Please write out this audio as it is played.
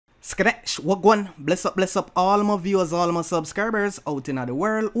Skresh, wagwan, bless up all my viewers, all my subscribers out in the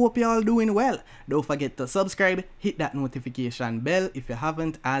world. Hope you all doing well. Don't forget to subscribe, hit that notification bell if you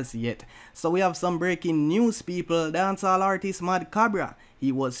haven't as yet. So we have some breaking news, people. Dancehall artist Mad Cobra,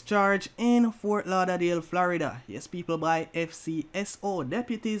 he was charged in Fort Lauderdale, Florida. Yes, people, by FCSO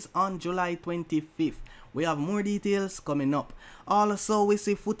deputies on July 25th. We have more details coming up. Also, we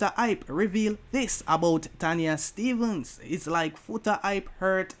see Foota Hype reveal this about Tanya Stephens. It's like Foota Hype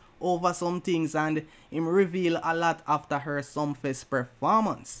hurt over some things and him reveal a lot after her sumfest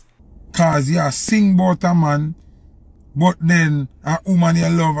performance. Cause you sing about a man, but then a woman you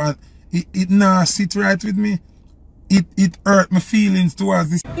love, and it not sit right with me. It hurt my feelings towards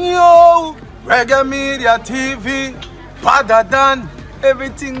this. Yo, reggae media TV, badder than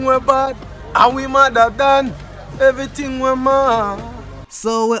everything we're bad, and we madder than everything we're mad.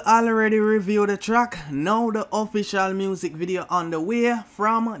 So we already reviewed the track. Now the official music video on the way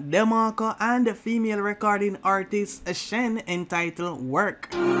from DeMarco and the female recording artist Schen entitled Work.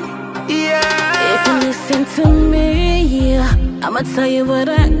 If you listen to me, I'ma tell you what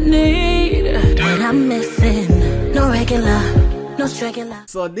I need, what I'm missing. No regular, no regular.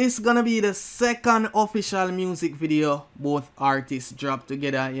 So this gonna be the second official music video both artists dropped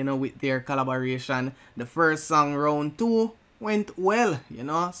together, you know, with their collaboration. The first song, Round 2, went well, you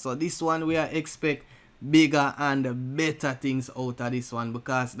know, so this one we are expect bigger and better things out of this one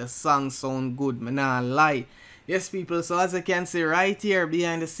because the song sound good, man, nah lie. Yes, people, so as you can see right here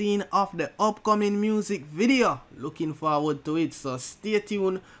behind the scene of the upcoming music video, looking forward to it, so stay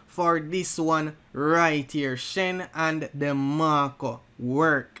tuned for this one right here. Schen and DeMarco,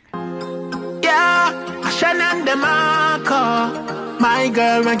 Work. Yeah, Schen and DeMarco, my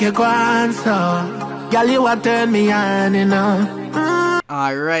girl make you go on so. Girl, you a turn me on, you know.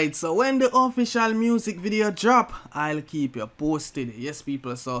 Alright, so when the official music video drop, I'll keep you posted. Yes,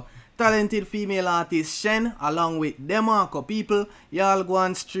 people, so talented female artist Schen along with DeMarco, people, y'all go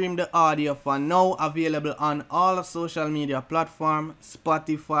and stream the audio for now, available on all social media platforms,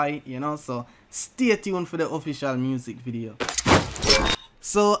 Spotify, you know, so stay tuned for the official music video.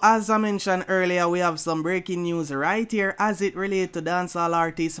 So as I mentioned earlier, we have some breaking news right here as it relates to dancehall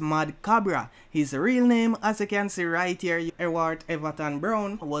artist Mad Cobra. His real name, as you can see right here, ARRE Everton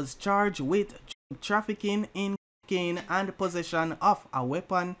Brown, was charged with trafficking in cocaine and possession of a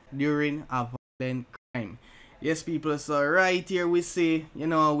weapon during a violent crime. Yes, people, so right here we see, you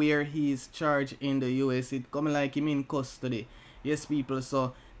know, where he's charged in the US. It coming like him in custody. Yes, people,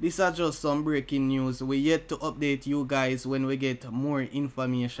 so these are just some breaking news. We yet to update you guys when we get more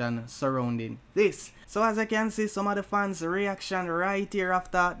information surrounding this. So as I can see, some of the fans' reaction right here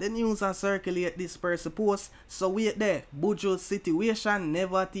after the news are circulate this person post. So wait there, Buju situation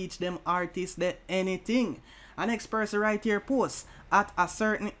never teach them artists that anything. An next person right here posts, at a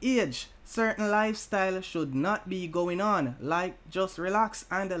certain age, certain lifestyle should not be going on. Like just relax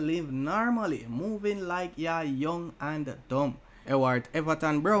and live normally, moving like you're young and dumb. ARRE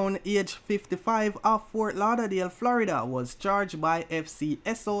Everton Brown, age 55, of Fort Lauderdale, Florida, was charged by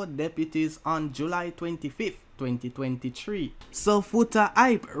FCSO deputies on July 25th, 2023. So Foota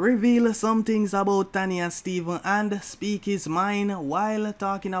Hype revealed some things about Tanya Stephens and speak his mind while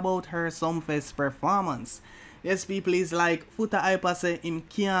talking about her sumfest performance. Yes, people, is like Foota Hype say him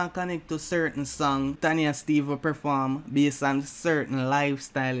can't connect to certain song Tanya Stephens perform based on certain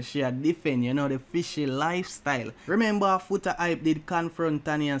lifestyle she had defend, you know, the fishy lifestyle. Remember, Foota Hype did confront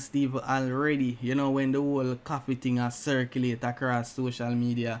Tanya Stephens already, you know, when the whole coffee thing has circulate across social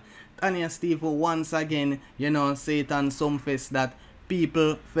media. Tanya Stephens once again, you know, say it on sumfest that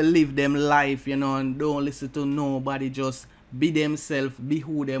people for live them life, you know, and don't listen to nobody, just be themselves, be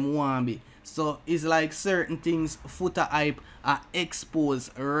who them want be. So it's like certain things Foota Hype are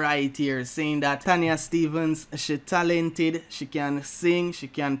exposed right here, saying that Tanya Stephens, she talented, she can sing, she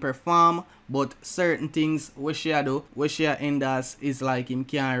can perform, but certain things what she do, what she endorse is like him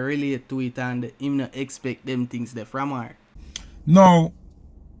can't relate to it and him not expect them things there from her. Now,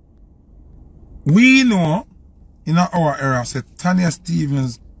 we know in our era that Tanya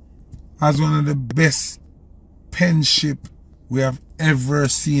Stephens has one of the best penship we have ever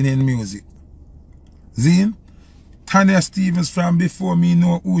seen in music. Zine, Tanya Stephens, from before me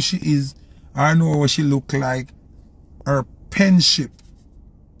know who she is, I know what she look like, her penship.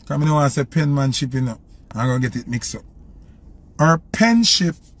 Because I don't want to say penmanship, you know. I'm going to get it mixed up. Her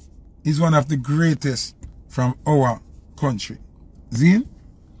penship is one of the greatest from our country. Zine?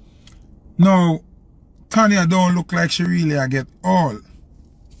 Now, Tanya don't look like she really I get all.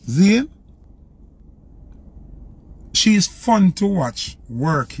 Zine? She's fun to watch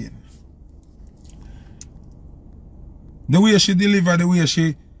working. The way she deliver, the way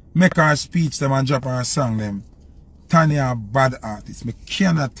she make her speech them and drop her song them. Tanya a bad artist. Me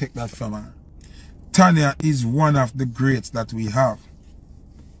cannot take that from her. Tanya is one of the greats that we have.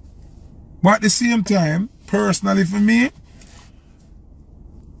 But at the same time, personally for me,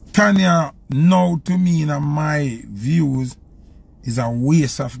 Tanya now to me in my views is a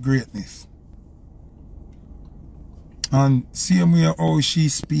waste of greatness. And same way how she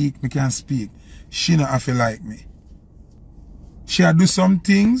speak, me can speak. She not have to like me. She do some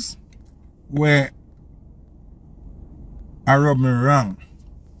things where I rub me wrong.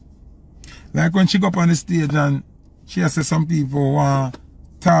 Like when she go up on the stage and she say some people want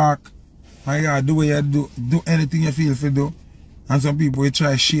talk, and you do what you do anything you feel for do. And some people will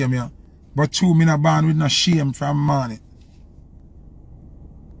try to shame you. But true, me not born with no shame from morning.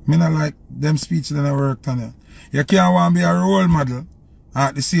 Me not like them speeches that I work on you. You can't want to be a role model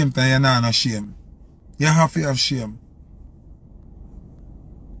at the same time you're not no shame. You have to have shame.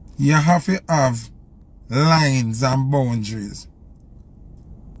 You have to have lines and boundaries.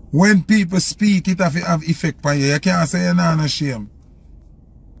 When people speak, it have to have effect on you. You can't say you're not no shame.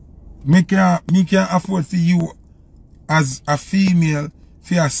 Me can't afford for you as a female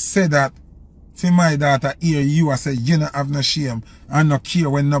for you say that for my daughter hear you I say you don't have no shame and no care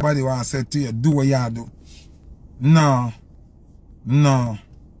when nobody want to say to you do what you do. No. No.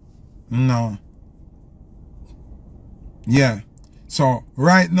 No. Yeah. So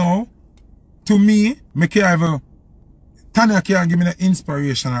right now, to me Tanya can't give me the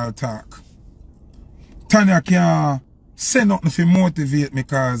inspirational talk. Tanya can't say nothing to motivate me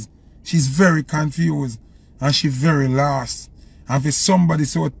because she's very confused and she's very lost. And for somebody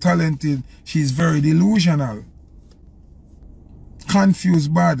so talented, she's very delusional.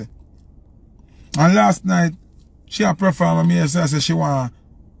 Confused bad. And last night, she a perform me and say she want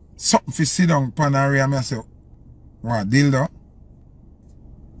something to sit down upon her and I say, what, dildo?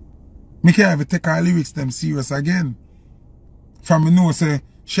 Me can't even take her lyrics them serious again. From me know say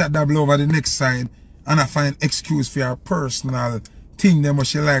she double over the next side and I find excuse for her personal thing them what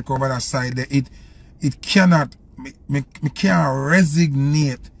she like over that side. It cannot me can't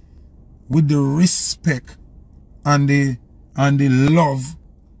resonate with the respect and the love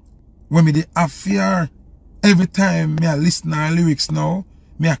when me the affair. Every time me I listen to her lyrics now,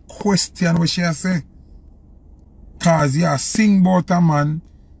 me I question what she say. Cause you sing about a man,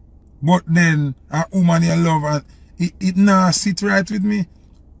 but then a woman you love and it not sit right with me.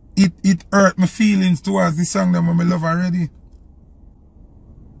 It hurt my feelings towards the song that I love already.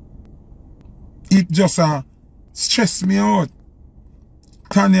 It just stress me out.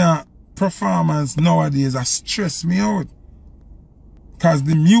 Tanya performance nowadays stress me out. Cause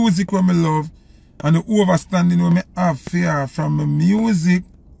the music when I love and the overstanding when I have fear from the music.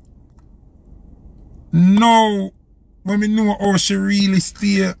 Now when I know how she really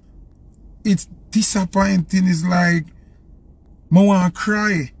stay, it's disappointing. It's like I want to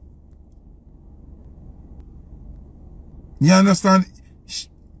cry. You understand?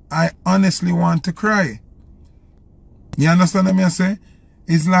 I honestly want to cry. You understand what I say?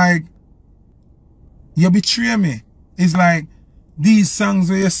 It's like you betray me. It's like these songs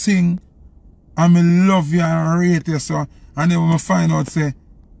where you sing and I love you and rate you so, and then when I find out say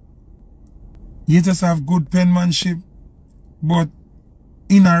you just have good penmanship, but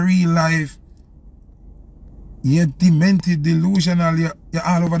in a real life you're demented, delusional, you're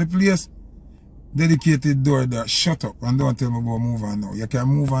all over the place. Dedicated door there, shut up and don't tell me about move on now. You can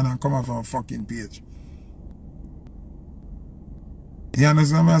move on and come off a fucking page. You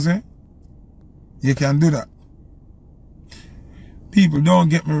understand what I'm saying? You can do that. People, don't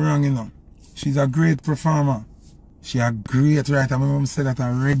get me wrong, you know. She's a great performer. She's a great writer. My mom said that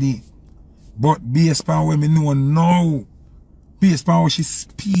already. But based on what I know now, based on how she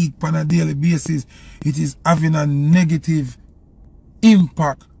speaks on a daily basis, it is having a negative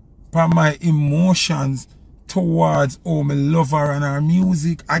impact on my emotions towards how I love her and her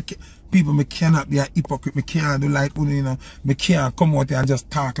music. People, me cannot be a hypocrite. Me can't do like, you know, me can't come out there and just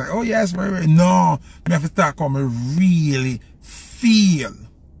talk like, oh yes, very. No, me have to talk how me really feel.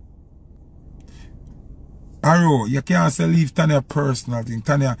 ARRE, you can't say leave Tanya personal thing.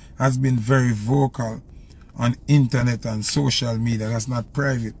 Tanya has been very vocal on internet and social media. That's not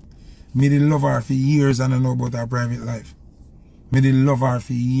private. Me did love her for years and I know about her private life. Me did love her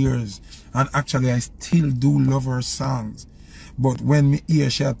for years. And actually I still do love her songs. But when me hear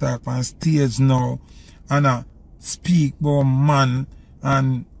she talk on stage now and I speak about man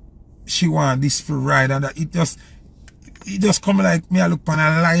and she want this for ride and that, it just come like me I look on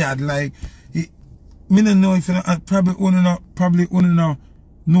a liar like me don't know if you know, probably only know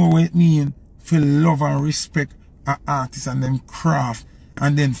what it mean for love and respect an artist and them craft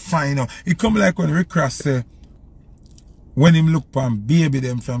and then find out. It come like when Rick Ross say, when him look upon baby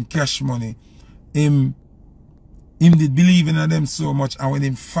them from Cash Money, him did believe in them so much, and when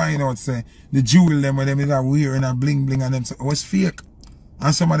him find out say the jewel them when them is a weird and a bling bling and them so, was fake.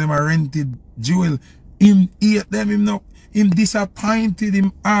 And some of them are rented jewel. Him hate them, him disappointed,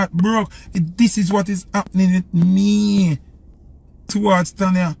 him heart broke. This is what is happening with me towards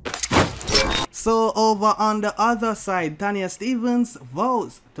Tanya. So over on the other side, Tanya Stephens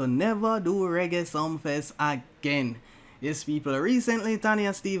vows to never do Reggae Sumfest again. Yes, people, recently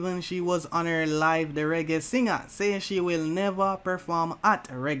Tanya Stephens, she was on her live The Reggae Singer, saying she will never perform at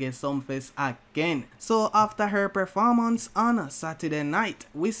Reggae Sumfest again. So after her performance on Saturday night,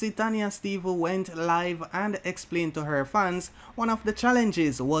 we see Tanya Stephens went live and explained to her fans one of the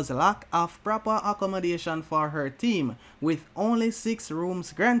challenges was lack of proper accommodation for her team. With only 6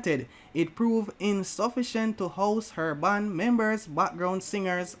 rooms granted, it proved insufficient to house her band members, background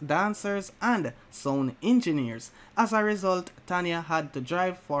singers, dancers, and sound engineers. As a result, Tanya had to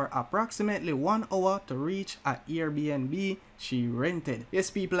drive for approximately 1 hour to reach an Airbnb she rented. Yes,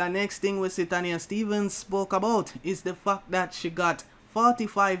 people, the next thing we see Tanya Stephens spoke about is the fact that she got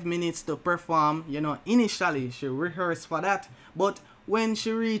 45 minutes to perform. You know, initially she rehearsed for that, but when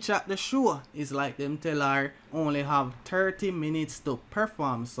she reached at the show, it's like them tell her only have 30 minutes to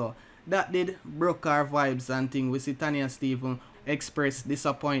perform. So that did broke her vibes and thing. We see Tanya Stephens express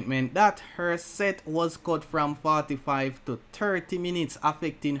disappointment that her set was cut from 45 to 30 minutes,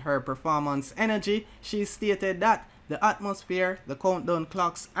 affecting her performance energy. She stated that the atmosphere, the countdown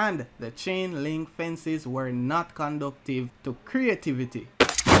clocks, and the chain link fences were not conducive to creativity.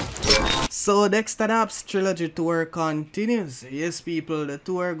 So Dexta Daps trilogy tour continues. Yes, people, the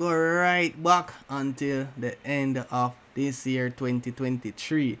tour go right back until the end of this year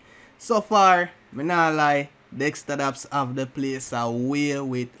 2023. So far, me not lie, Dexta Daps have the place away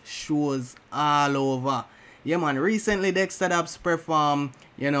with shows all over. Yeah, man, recently Dexta Daps performed,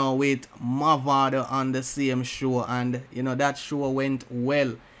 you know, with Mavado on the same show, and you know that show went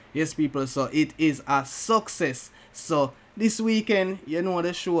well. Yes, people, so it is a success. So this weekend, you know,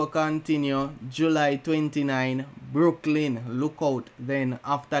 the show continue July 29, Brooklyn, look out. Then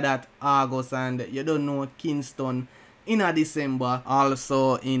after that, August, and you don't know, Kingston in a December,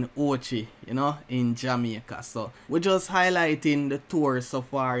 also in Ochi, you know, in Jamaica. So we're just highlighting the tour so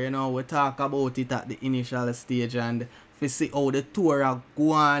far. You know, we talk about it at the initial stage, and we see how the tour are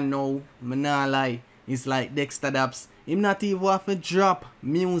going now. Me nah lie, it's like Dexta Daps, him not even have to drop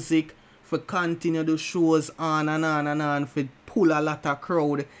music for continue the shows on and on and on, for pull a lot of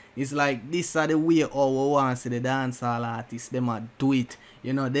crowd. It's like this are the way how we want to see the dancehall artists, them a do it.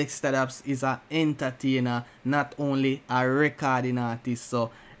 You know, Dexta Daps is an entertainer, not only a recording artist.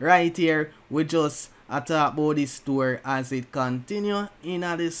 So right here, we just talk about this tour as it continue in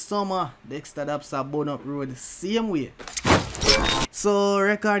the summer. Dexta Daps are burn up road same way. So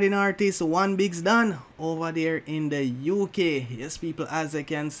recording artist 1BiggsDon over there in the UK. Yes, people, as I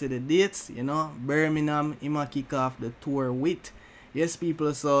can see the dates, you know, Birmingham, he might kick off the tour with. Yes,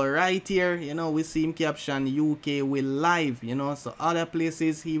 people, so right here, you know, we see him caption UK will live, you know, so other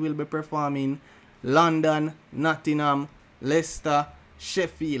places he will be performing: London, Nottingham, Leicester,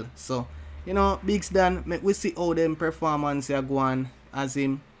 Sheffield. So, you know, BiggsDon, we see how them performance are going as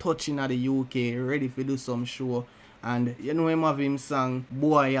him touching at the UK, ready to do some show. And you know him have him song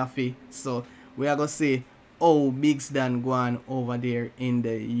Boy Yaffy. So we are gonna see how BiggsDon going over there in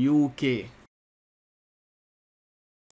the UK.